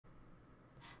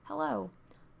Hello.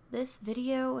 This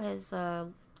video is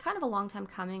kind of a long time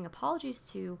coming. Apologies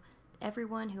to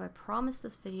everyone who I promised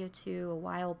this video to a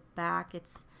while back.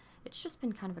 It's just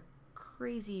been kind of a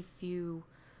crazy few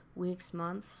weeks,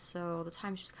 months, so the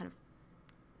time's just kind of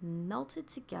melted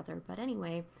together. But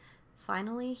anyway,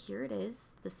 finally here it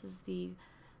is. This is the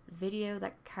video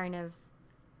that kind of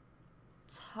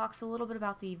talks a little bit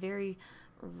about the very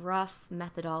rough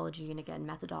methodology, and again,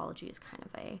 methodology is kind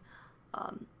of a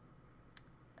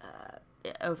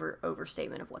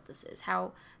overstatement of what this is.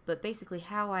 But basically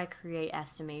how I create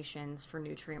estimations for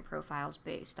nutrient profiles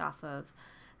based off of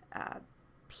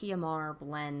PMR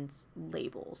blend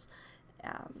labels.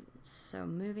 So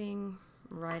moving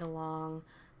right along,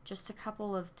 just a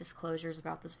couple of disclosures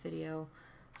about this video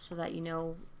so that you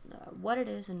know what it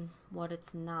is and what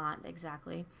it's not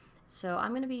exactly. So I'm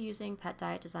going to be using Pet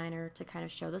Diet Designer to kind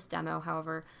of show this demo.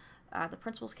 However, the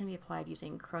principles can be applied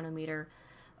using Chronometer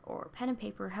or pen and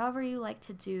paper, however you like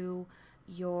to do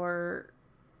your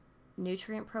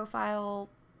nutrient profile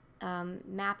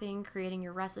mapping, creating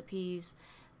your recipes,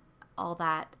 all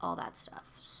that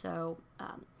stuff. So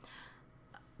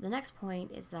the next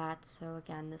point is that, so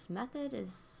again, this method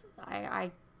is,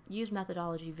 I use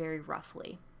methodology very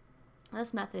roughly.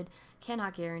 This method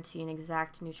cannot guarantee an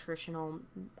exact nutritional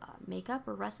makeup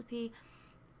or recipe.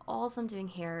 All I'm doing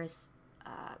here is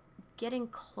getting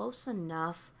close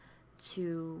enough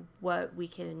to what we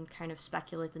can kind of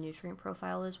speculate the nutrient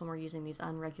profile is when we're using these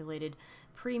unregulated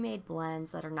pre-made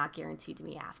blends that are not guaranteed to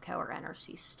meet AFCO or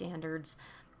NRC standards.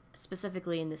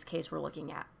 Specifically in this case, we're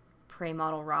looking at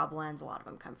pre-model raw blends. A lot of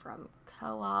them come from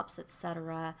co-ops,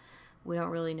 etc. We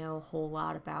don't really know a whole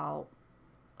lot about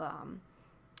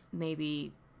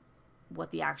maybe what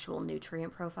the actual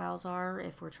nutrient profiles are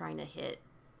if we're trying to hit,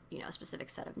 a specific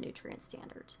set of nutrient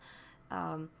standards.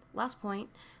 Last point,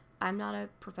 I'm not a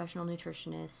professional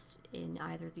nutritionist in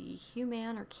either the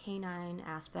human or canine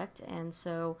aspect, and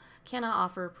so cannot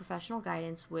offer professional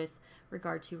guidance with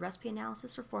regard to recipe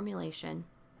analysis or formulation.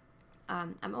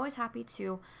 I'm always happy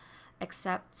to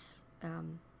accept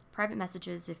private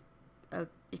messages if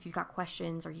you've got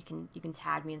questions, or you can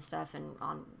tag me and stuff, and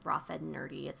on Raw Fed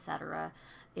Nerdy, etc.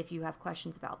 If you have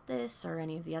questions about this or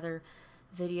any of the other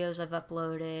videos I've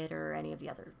uploaded or any of the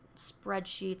other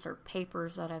spreadsheets or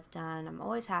papers that I've done, I'm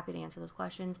always happy to answer those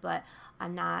questions. But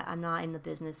I'm not in the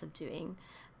business of doing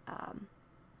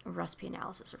recipe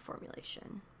analysis or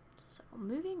formulation. So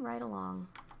moving right along.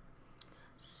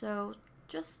 So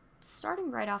just starting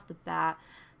right off the bat,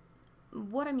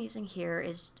 what I'm using here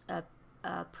is a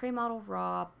pre-model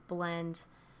raw blend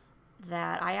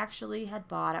that I actually had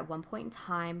bought at one point in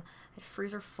time. I had a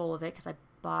freezer full of it because I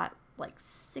bought like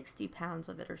 60 pounds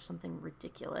of it or something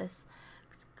ridiculous.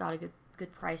 Got a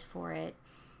good price for it.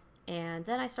 And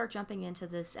then I start jumping into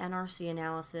this NRC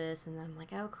analysis, and then I'm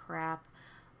like, oh crap,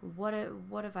 what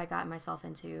have I gotten myself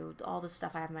into? All this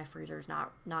stuff I have in my freezer is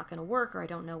not going to work, or I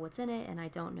don't know what's in it, and I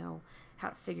don't know how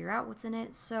to figure out what's in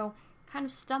it. So kind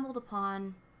of stumbled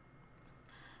upon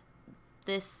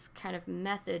this kind of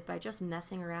method by just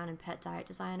messing around in Pet Diet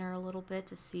Designer a little bit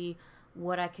to see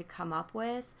what I could come up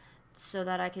with, so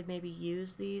that I could maybe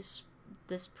use this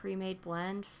pre-made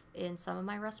blend in some of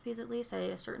my recipes. At least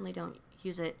I certainly don't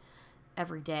use it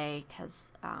every day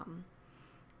because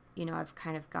I've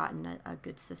kind of gotten a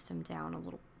good system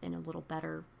down in a little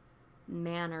better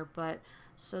manner. But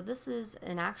so this is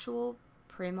an actual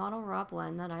pre-model raw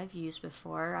blend that I've used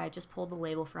before. I just pulled the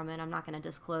label from it. I'm not going to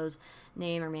disclose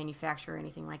name or manufacturer or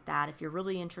anything like that. If you're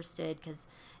really interested because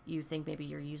you think maybe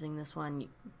you're using this one,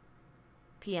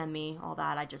 PM me, all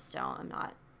that. I just don't. I'm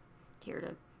not here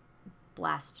to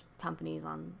blast companies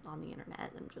on the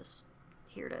internet. I'm just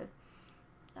here to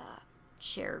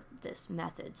share this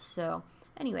method. So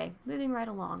anyway, moving right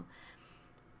along.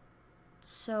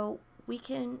 So we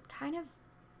can kind of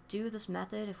do this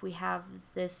method if we have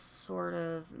this sort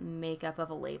of makeup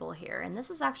of a label here. And this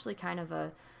is actually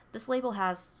this label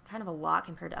has kind of a lot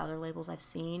compared to other labels I've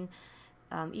seen.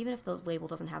 Even if the label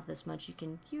doesn't have this much, you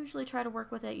can usually try to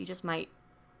work with it. You just might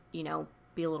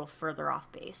be a little further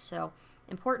off base. So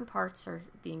important parts are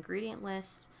the ingredient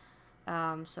list.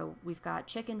 So we've got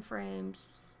chicken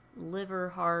frames, liver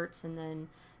hearts, and then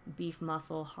beef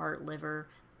muscle, heart, liver,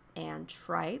 and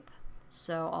tripe.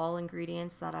 So all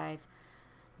ingredients that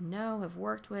have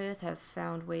worked with, have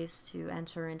found ways to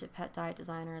enter into Pet Diet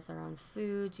Designer as their own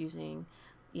foods using,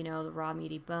 the raw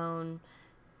meaty bone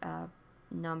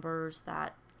numbers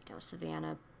that,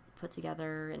 Savannah put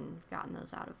together, and gotten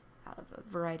those out of a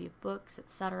variety of books,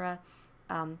 etc.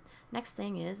 Next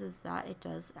thing is that it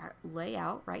does lay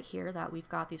out right here that we've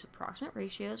got these approximate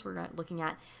ratios. We're looking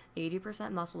at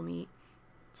 80% muscle meat,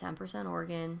 10%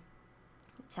 organ,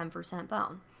 10%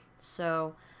 bone.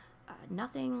 So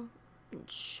nothing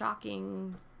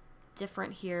shocking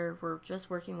different here. We're just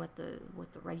working with the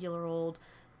regular old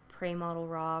prey model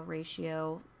raw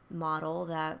ratio model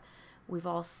that we've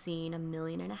all seen 1.5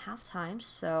 million times.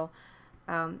 So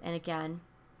and again,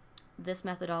 this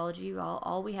methodology,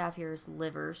 all we have here is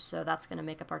livers, so that's going to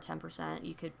make up our 10%.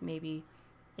 You could maybe,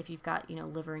 if you've got, you know,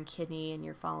 liver and kidney and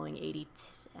you're following 80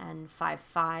 and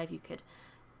 5-5, you could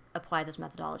apply this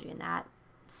methodology in that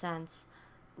sense,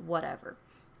 whatever.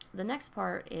 The next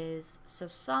part is, so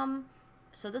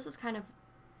this is kind of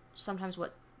sometimes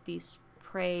what these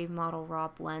prey model raw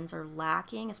blends are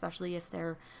lacking, especially if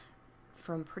they're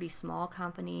from pretty small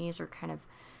companies or kind of,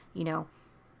 you know,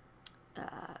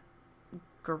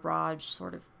 garage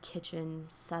sort of kitchen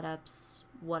setups,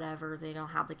 whatever. They don't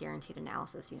have the guaranteed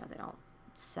analysis, you know, they don't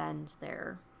send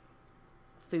their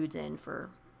foods in for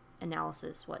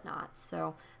analysis, whatnot.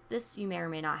 So this you may or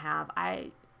may not have.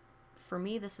 For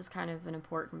me, this is kind of an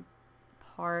important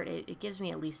part. It gives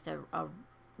me at least a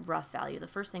rough value. The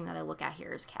first thing that I look at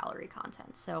here is calorie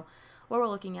content. So what we're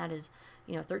looking at is,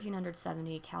 you know,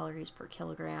 1,370 calories per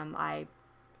kilogram. I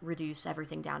reduce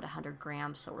everything down to 100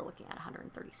 grams, so we're looking at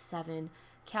 137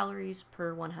 calories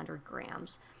per 100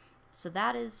 grams. So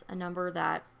that is a number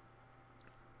that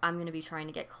I'm going to be trying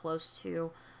to get close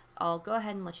to. I'll go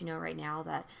ahead and let you know right now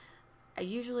that I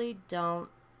usually don't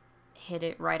hit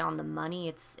it right on the money.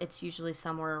 It's usually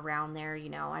somewhere around there. You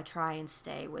know, I try and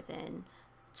stay within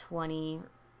 20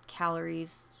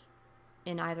 calories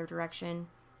in either direction.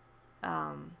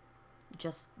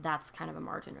 Just that's kind of a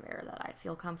margin of error that I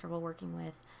feel comfortable working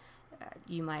with.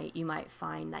 You might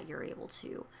find that you're able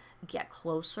to get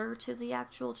closer to the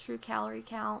actual true calorie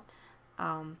count,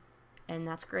 and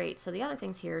that's great. So the other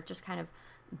things here, just kind of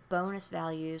bonus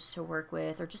values to work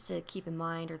with, or just to keep in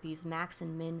mind, are these max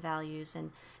and min values,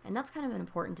 and that's kind of an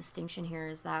important distinction here,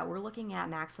 is that we're looking at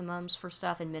maximums for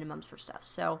stuff and minimums for stuff.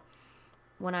 So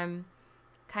when I'm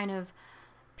kind of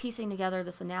piecing together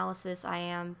this analysis, I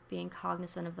am being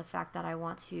cognizant of the fact that I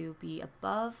want to be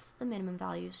above the minimum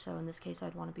values. So in this case,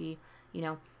 I'd want to be, you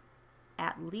know,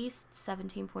 at least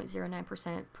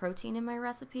 17.09% protein in my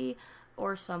recipe,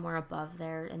 or somewhere above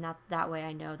there, and that way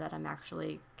I know that I'm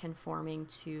actually conforming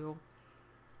to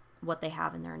what they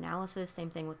have in their analysis. Same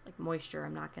thing with like moisture.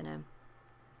 I'm not gonna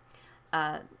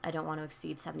I don't want to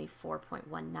exceed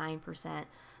 74.19%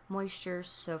 moisture.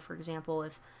 So for example,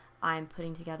 if I'm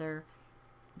putting together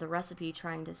the recipe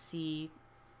trying to see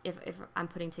if I'm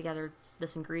putting together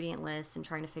this ingredient list and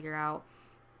trying to figure out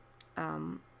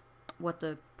what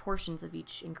the portions of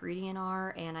each ingredient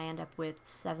are, and I end up with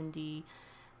 79%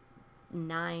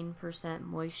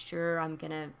 moisture, I'm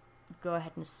gonna go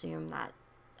ahead and assume that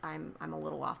I'm a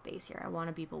little off base here. I want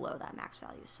to be below that max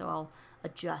value, so I'll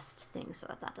adjust things so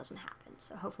that doesn't happen.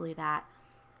 So hopefully that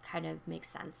kind of makes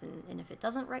sense, and if it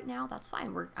doesn't right now, that's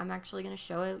fine. I'm actually going to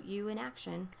show you in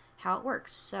action how it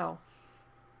works. So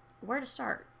where to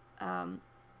start? The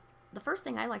first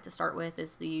thing I like to start with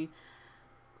is the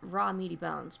raw meaty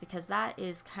bones, because that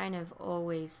is kind of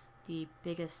always the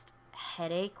biggest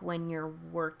headache when you're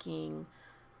working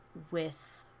with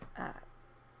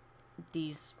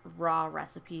these raw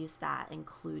recipes that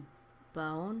include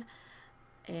bone.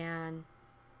 And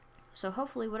so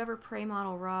hopefully whatever prey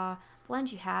model raw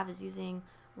blend you have is using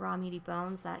raw meaty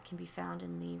bones. That can be found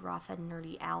in the Raw Fed and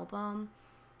Nerdy album.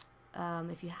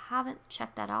 If you haven't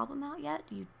checked that album out yet,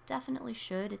 you definitely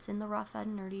should. It's in the Raw Fed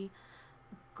and Nerdy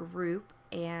group,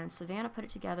 and Savannah put it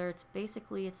together. It's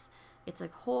basically it's a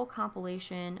whole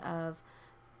compilation of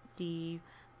the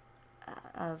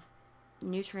of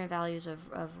nutrient values of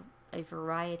a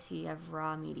variety of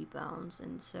raw meaty bones,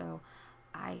 and so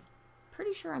I'm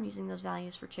pretty sure I'm using those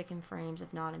values for chicken frames.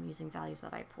 If not, I'm using values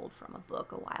that I pulled from a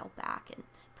book a while back and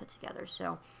put together.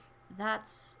 So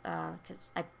that's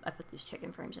because I put these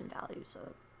chicken frames in values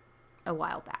a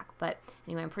while back. But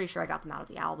anyway, I'm pretty sure I got them out of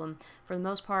the album. For the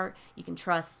most part, you can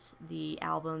trust the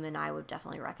album, and I would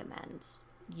definitely recommend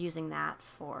using that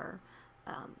for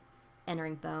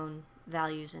entering bone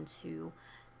values into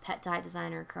Pet Diet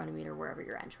Designer, Chronometer, wherever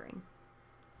you're entering.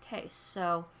 Okay,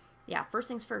 so yeah, first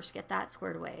things first, get that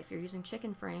squared away. If you're using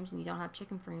chicken frames and you don't have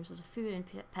chicken frames as a food in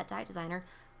Pet Diet Designer,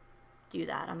 do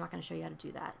that. I'm not going to show you how to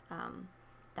do that.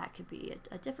 That could be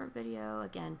a different video.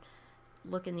 Again,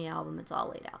 look in the album, it's all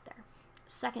laid out there.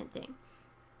 Second thing,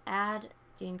 add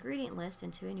the ingredient list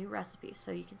into a new recipe.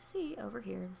 So you can see over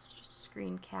here, this is just a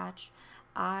screen catch.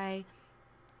 I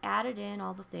added in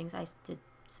all the things. I did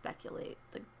speculate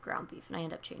the ground beef, and I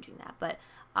end up changing that. But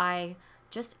I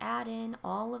just add in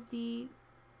all of the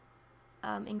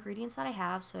ingredients that I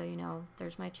have. So, you know,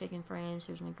 there's my chicken frames,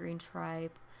 there's my green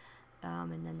tripe,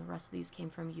 and then the rest of these came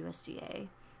from USDA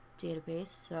database.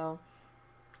 So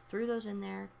threw those in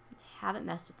there, haven't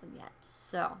messed with them yet.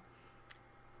 So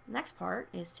next part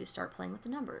is to start playing with the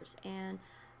numbers, and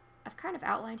I've kind of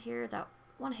outlined here that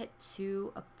I want to hit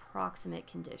two approximate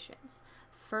conditions.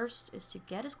 First is to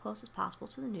get as close as possible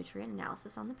to the nutrient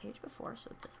analysis on the page before,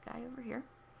 so this guy over here,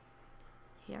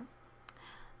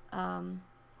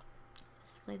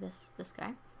 specifically this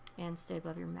guy, and stay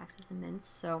above your maxes and mins.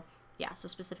 So yeah, so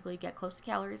specifically get close to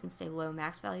calories and stay below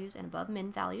max values and above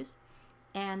min values.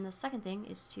 And the second thing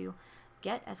is to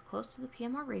get as close to the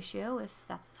PMR ratio if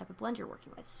that's the type of blend you're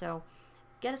working with. So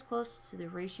get as close to the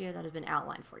ratio that has been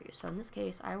outlined for you. So in this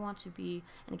case, I want to be,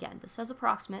 and again, this says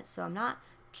approximate, so I'm not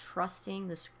trusting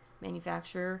this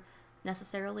manufacturer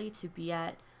necessarily to be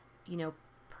at, you know,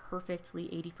 perfectly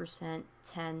 80%,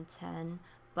 10, 10,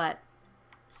 but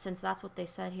since that's what they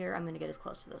said here, I'm going to get as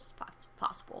close to those as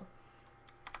possible.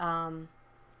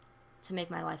 To make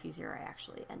my life easier, I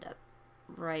actually end up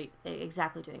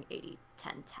exactly doing 80,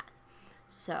 10, 10.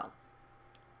 So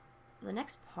the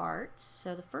next part,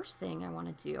 so the first thing I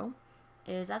want to do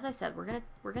is, as I said,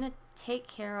 we're gonna take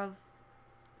care of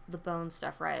the bone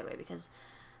stuff right away, because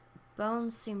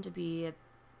bones seem to be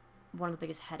one of the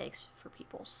biggest headaches for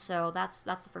people. So that's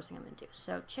the first thing I'm going to do.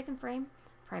 So chicken frame,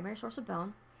 primary source of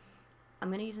bone. I'm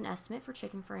going to use an estimate for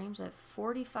chicken frames at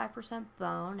 45%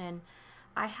 bone, and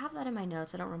I have that in my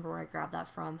notes. I don't remember where I grabbed that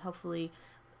from. Hopefully,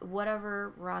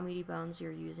 whatever raw meaty bones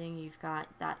you're using, you've got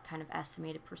that kind of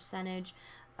estimated percentage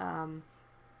of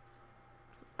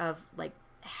like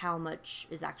how much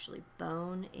is actually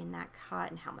bone in that cut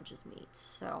and how much is meat.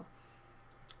 So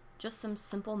just some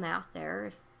simple math there.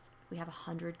 If we have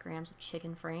 100 grams of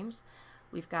chicken frames,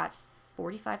 we've got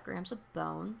 45 grams of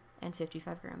bone and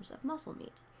 55 grams of muscle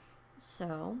meat.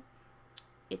 So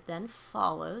it then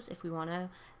follows, if we want to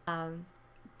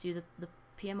do the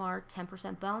PMR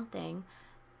 10% bone thing,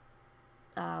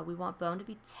 we want bone to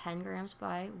be 10 grams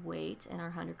by weight in our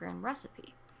 100 gram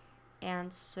recipe.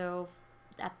 And so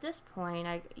at this point,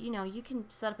 you can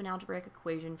set up an algebraic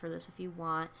equation for this if you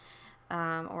want,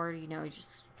 or you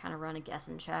just kind of run a guess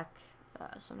and check.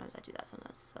 Sometimes I do that,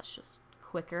 sometimes that's just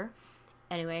quicker.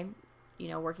 Anyway,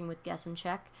 working with guess and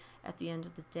check, at the end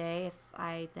of the day, if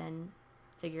I then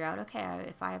figure out, okay,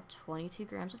 if I have 22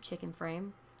 grams of chicken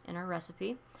frame in our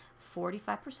recipe,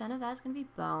 45% of that is going to be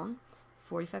bone.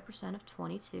 45% of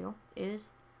 22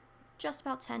 is just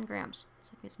about 10 grams.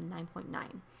 So I think it's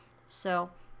 9.9.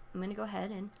 So I'm going to go ahead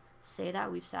and say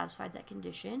that we've satisfied that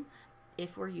condition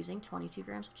if we're using 22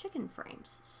 grams of chicken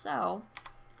frames. So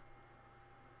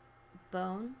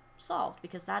bone solved,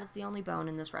 because that is the only bone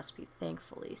in this recipe,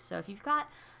 thankfully. So if you've got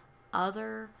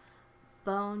other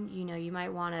bone, you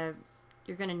might want to,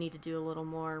 you're going to need to do a little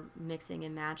more mixing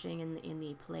and matching in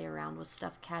the play around with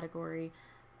stuff category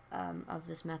of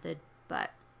this method.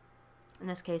 But in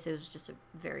this case, it was just a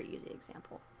very easy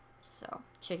example. So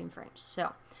chicken frames.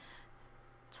 So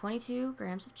 22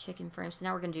 grams of chicken frames. So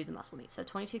now we're going to do the muscle meat. So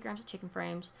 22 grams of chicken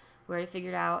frames, we already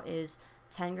figured out, is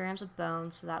 10 grams of bone,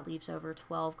 so that leaves over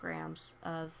 12 grams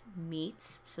of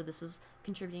meat. So this is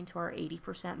contributing to our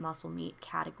 80% muscle meat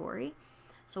category.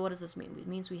 So what does this mean? It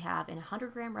means we have, in a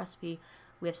 100 gram recipe,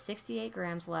 we have 68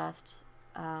 grams left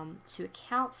to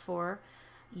account for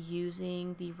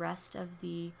using the rest of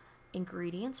the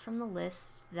ingredients from the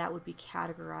list that would be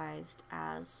categorized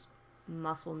as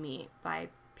muscle meat by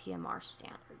PMR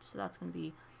standards. So that's going to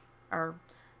be our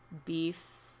beef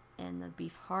and the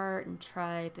beef heart and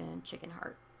tripe and chicken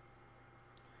heart.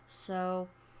 So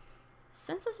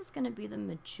since this is going to be the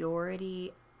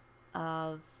majority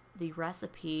of the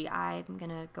recipe, I'm going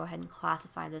to go ahead and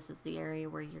classify this as the area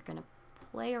where you're going to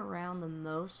play around the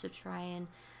most to try and,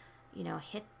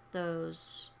 hit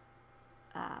those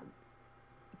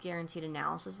guaranteed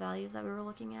analysis values that we were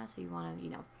looking at. So you want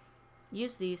to,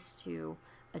 use these to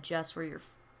adjust where your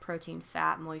protein,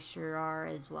 fat, moisture are,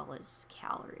 as well as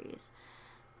calories.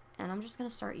 And I'm just going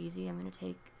to start easy. I'm going to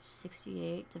take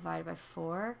 68 divided by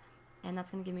 4, and that's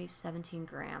going to give me 17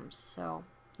 grams. So,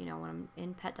 when I'm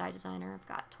in Pet Diet Designer, I've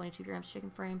got 22 grams chicken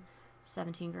frame,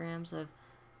 17 grams of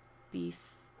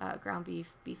beef, ground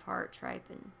beef, beef heart, tripe,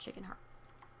 and chicken heart.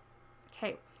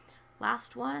 Okay,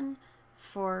 last one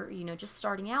for, just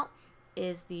starting out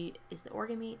is the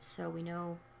organ meat. So we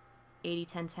know 80,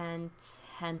 10, 10,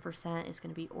 10% is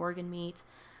going to be organ meat.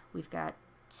 We've got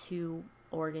 2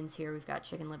 organs here. We've got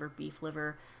chicken liver, beef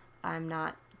liver. I'm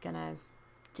not going to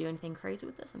do anything crazy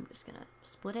with this. I'm just going to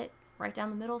split it right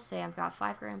down the middle. Say I've got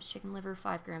 5 grams chicken liver,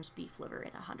 5 grams beef liver,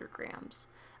 and 100 grams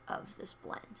of this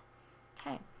blend.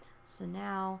 Okay, so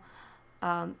now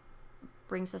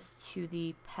brings us to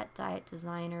the Pet Diet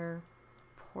Designer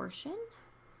portion.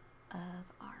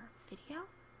 of our video.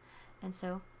 And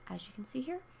so, as you can see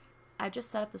here, I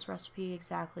just set up this recipe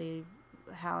exactly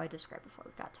how I described before.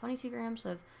 We've got 22 grams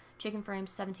of chicken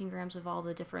frames, 17 grams of all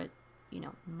the different,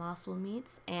 muscle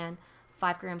meats, and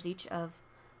 5 grams each of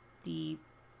the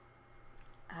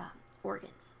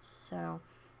organs. So,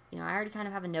 I already kind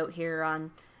of have a note here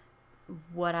on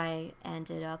what I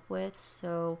ended up with.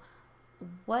 So,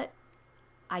 what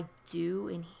I do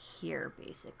in here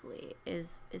basically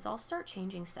is I'll start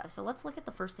changing stuff. So let's look at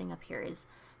the first thing up here is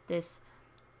this,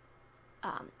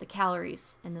 the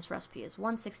calories in this recipe is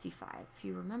 165. If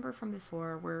you remember from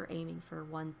before, we're aiming for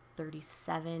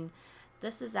 137.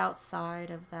 This is outside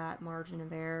of that margin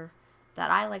of error that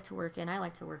I like to work in. I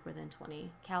like to work within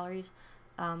 20 calories.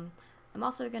 I'm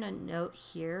also going to note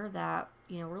here that,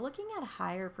 we're looking at a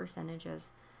higher percentage of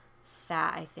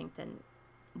fat, I think, than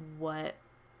what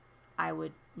I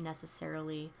would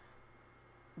necessarily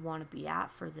want to be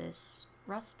at for this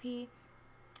recipe.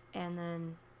 And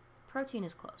then protein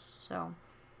is close. So,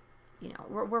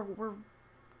 we're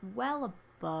well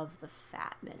above the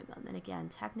fat minimum. And again,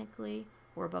 technically,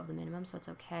 we're above the minimum, so it's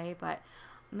okay. But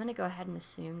I'm going to go ahead and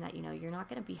assume that, you're not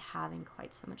going to be having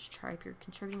quite so much tripe. You're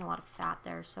contributing a lot of fat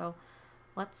there. So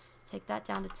let's take that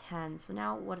down to 10. So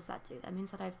now what does that do? That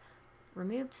means that I've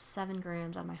removed 7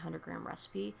 grams on my 100-gram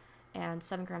recipe and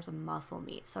 7 grams of muscle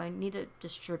meat. So I need to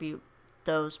distribute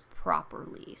those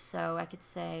properly. So I could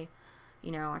say,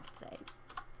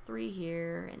 3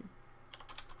 here and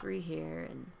 3 here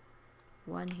and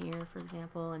 1 here, for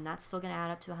example, and that's still going to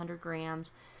add up to 100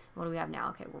 grams. What do we have now?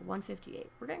 Okay, we're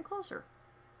 158. We're getting closer.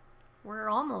 We're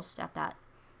almost at that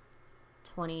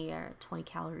 20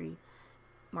 calorie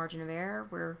margin of error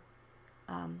where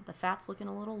the fat's looking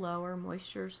a little lower,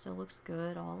 moisture still looks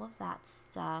good, all of that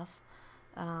stuff.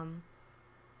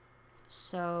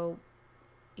 So,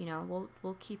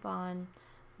 we'll keep on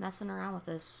messing around with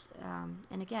this.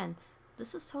 And again,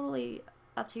 this is totally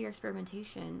up to your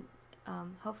experimentation.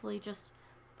 Hopefully just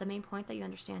the main point that you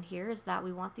understand here is that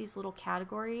we want these little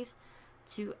categories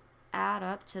to add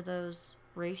up to those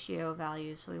ratio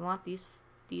values. So we want these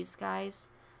guys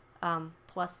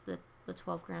plus the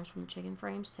 12 grams from the chicken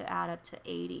frames to add up to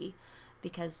 80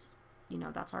 because,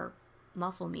 that's our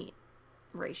muscle meat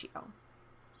ratio.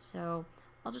 So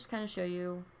I'll just kind of show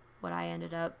you what I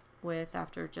ended up with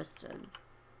after just a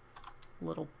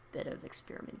little bit of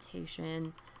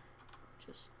experimentation.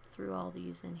 Just threw all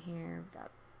these in here. We've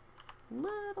got a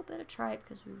little bit of tripe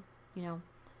because we,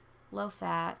 low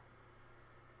fat.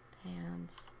 And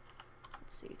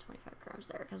let's see, 25 grams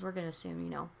there because we're going to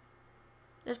assume,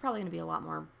 there's probably going to be a lot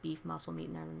more beef muscle meat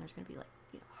in there than there's going to be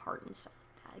heart and stuff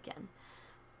like that. Again,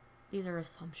 these are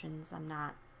assumptions. I'm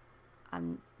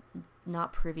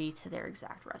not privy to their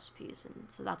exact recipes, and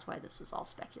so that's why this is all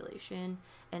speculation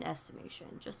and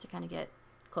estimation, just to kind of get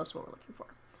close to what we're looking for.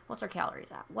 What's our calories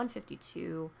at?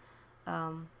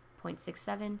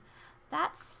 152.67.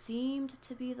 That seemed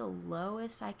to be the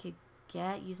lowest I could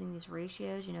get using these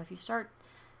ratios. If you start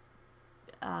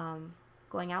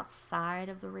going outside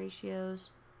of the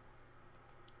ratios,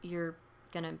 you're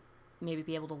gonna maybe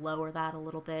be able to lower that a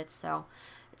little bit. So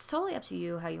it's totally up to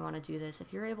you how you want to do this.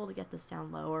 If you're able to get this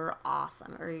down lower,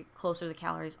 awesome, or closer to the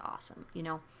calories, awesome.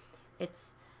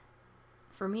 It's,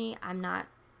 for me, I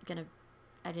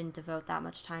didn't devote that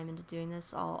much time into doing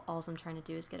this. All I'm trying to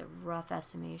do is get a rough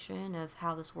estimation of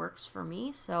how this works for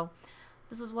me. So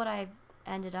this is what I've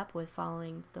ended up with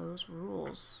following those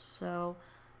rules. So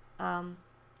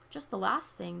just the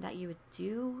last thing that you would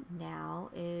do now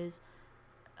is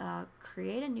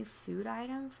create a new food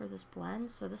item for this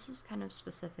blend. So this is kind of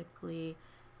specifically,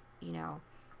 I'm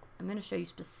going to show you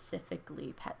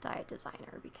specifically Pet Diet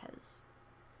Designer because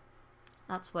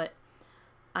that's what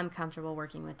I'm comfortable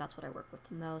working with. That's what I work with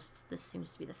the most. This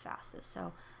seems to be the fastest.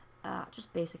 So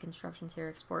just basic instructions here.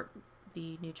 Export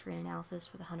the nutrient analysis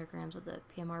for the 100 grams of the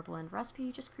PMR blend recipe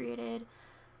you just created.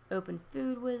 Open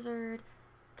Food Wizard.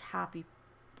 Copy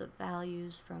the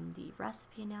values from the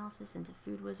recipe analysis into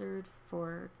Food Wizard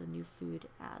for the new food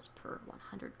as per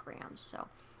 100 grams. So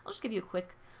I'll just give you a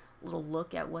quick little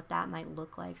look at what that might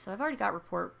look like. So I've already got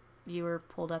Report Viewer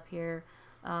pulled up here.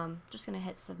 Just gonna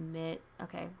hit submit.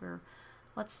 Okay,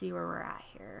 let's see where we're at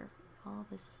here. All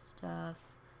this stuff,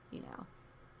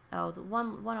 Oh, the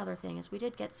one other thing is we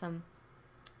did get some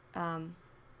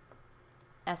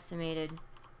estimated.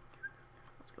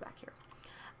 Let's go back here.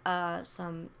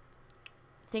 Some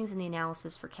things in the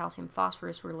analysis for calcium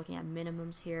phosphorus. We're looking at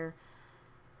minimums here.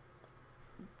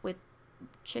 With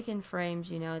chicken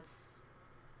frames, it's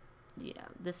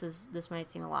this might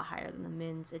seem a lot higher than the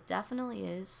mins. It definitely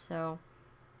is. So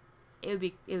it would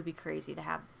be crazy to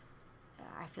have.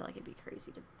 I feel like it'd be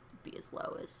crazy to be as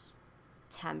low as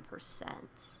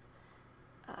 10%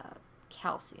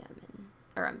 calcium,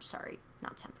 or I'm sorry,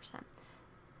 not 10%,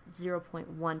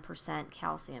 0.1%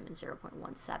 calcium and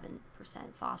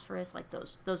 0.17% phosphorus. Like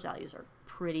those values are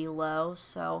pretty low.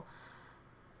 So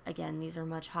again, these are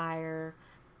much higher.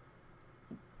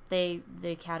 They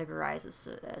categorize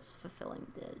as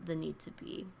fulfilling the need to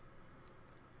be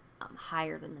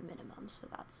higher than the minimum. So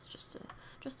that's just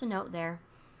a note there.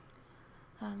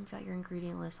 You've got your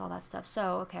ingredient list, all that stuff.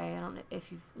 So okay, I don't know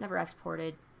if you've never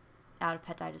exported out of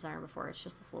Pet Diet Designer before. It's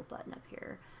just this little button up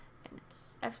here, and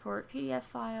it's export PDF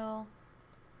file.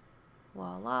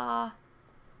 Voila.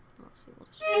 Let's see. We'll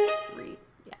just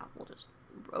we'll just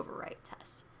overwrite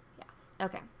test. Yeah.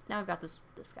 Okay. Now I've got this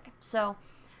guy. So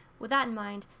with that in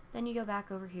mind, then you go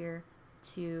back over here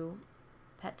to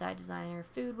Pet Diet Designer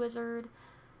Food Wizard,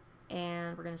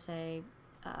 and we're gonna say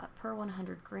per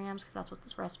 100 grams, because that's what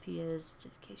this recipe is, just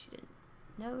in case you didn't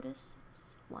notice.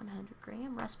 It's 100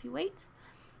 gram recipe weight.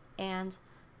 And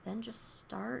then just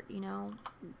start,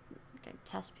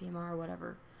 test PMR or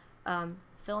whatever,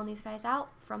 filling these guys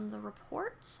out from the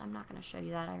reports. I'm not going to show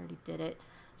you that. I already did it.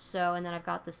 So, and then I've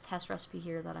got this test recipe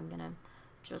here that I'm going to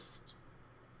just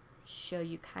show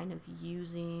you kind of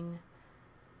using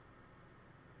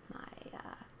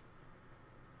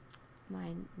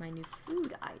my new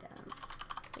food item.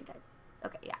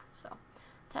 Okay, yeah, so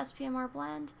test PMR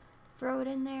blend, throw it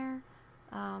in there.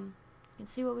 You can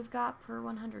see what we've got per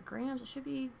 100 grams. It should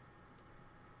be,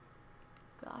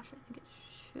 gosh, I think it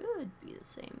should be the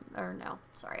same, or no,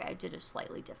 sorry, I did a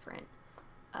slightly different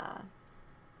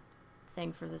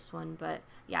thing for this one, but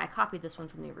yeah, I copied this one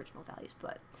from the original values.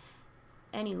 But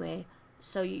anyway,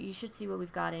 so you should see what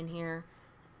we've got in here,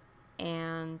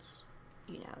 and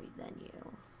then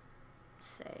you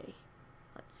say,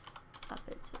 let's up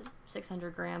it to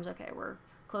 600 grams. Okay, we're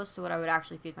close to what I would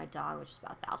actually feed my dog, which is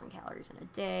about 1,000 calories in a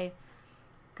day.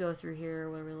 Go through here,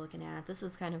 what are we looking at? This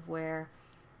is kind of where,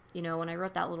 when I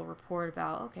wrote that little report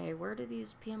about, okay, where do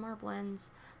these PMR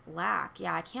blends lack?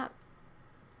 Yeah, I can't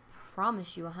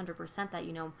promise you 100% that,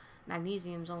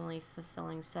 magnesium's only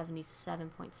fulfilling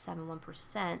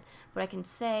 77.71%, but I can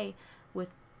say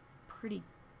with pretty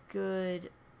good,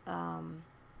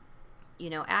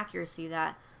 accuracy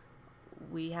that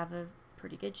we have a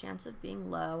pretty good chance of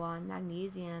being low on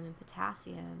magnesium and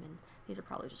potassium, and these are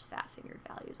probably just fat fingered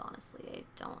values, honestly. I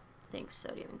don't think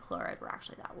sodium and chloride were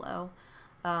actually that low.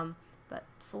 But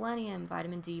selenium,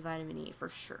 vitamin D, vitamin E, for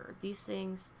sure. These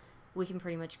things we can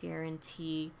pretty much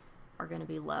guarantee are going to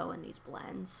be low in these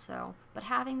blends. So, but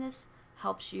having this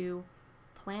helps you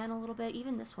plan a little bit.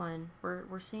 Even this one,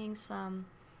 we're seeing some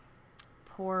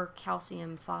poor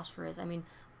calcium phosphorus. I mean,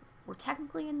 we're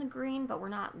technically in the green, but we're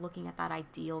not looking at that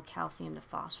ideal calcium to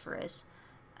phosphorus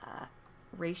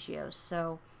ratio.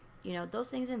 So,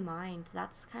 those things in mind,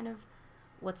 that's kind of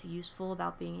what's useful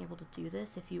about being able to do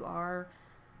this. If you are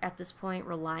at this point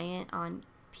reliant on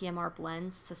PMR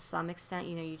blends to some extent,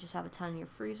 you just have a ton in your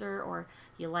freezer, or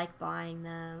you like buying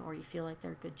them, or you feel like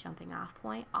they're a good jumping off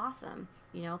point, awesome.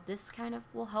 This kind of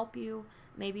will help you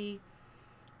maybe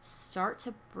start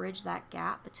to bridge that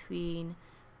gap between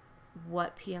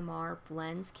what PMR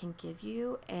blends can give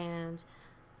you and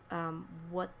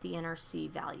what the NRC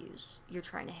values you're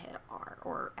trying to hit are,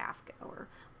 or AFCA,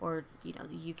 or the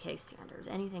UK standards,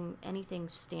 anything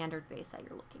standard based that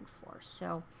you're looking for.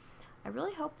 So I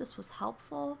really hope this was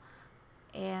helpful,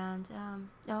 and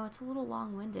it's a little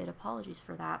long-winded, apologies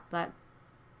for that, but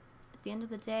at the end of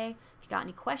the day, if you got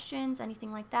any questions,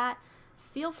 anything like that,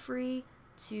 feel free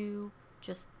to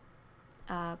just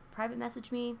private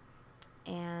message me,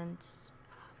 and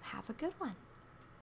have a good one.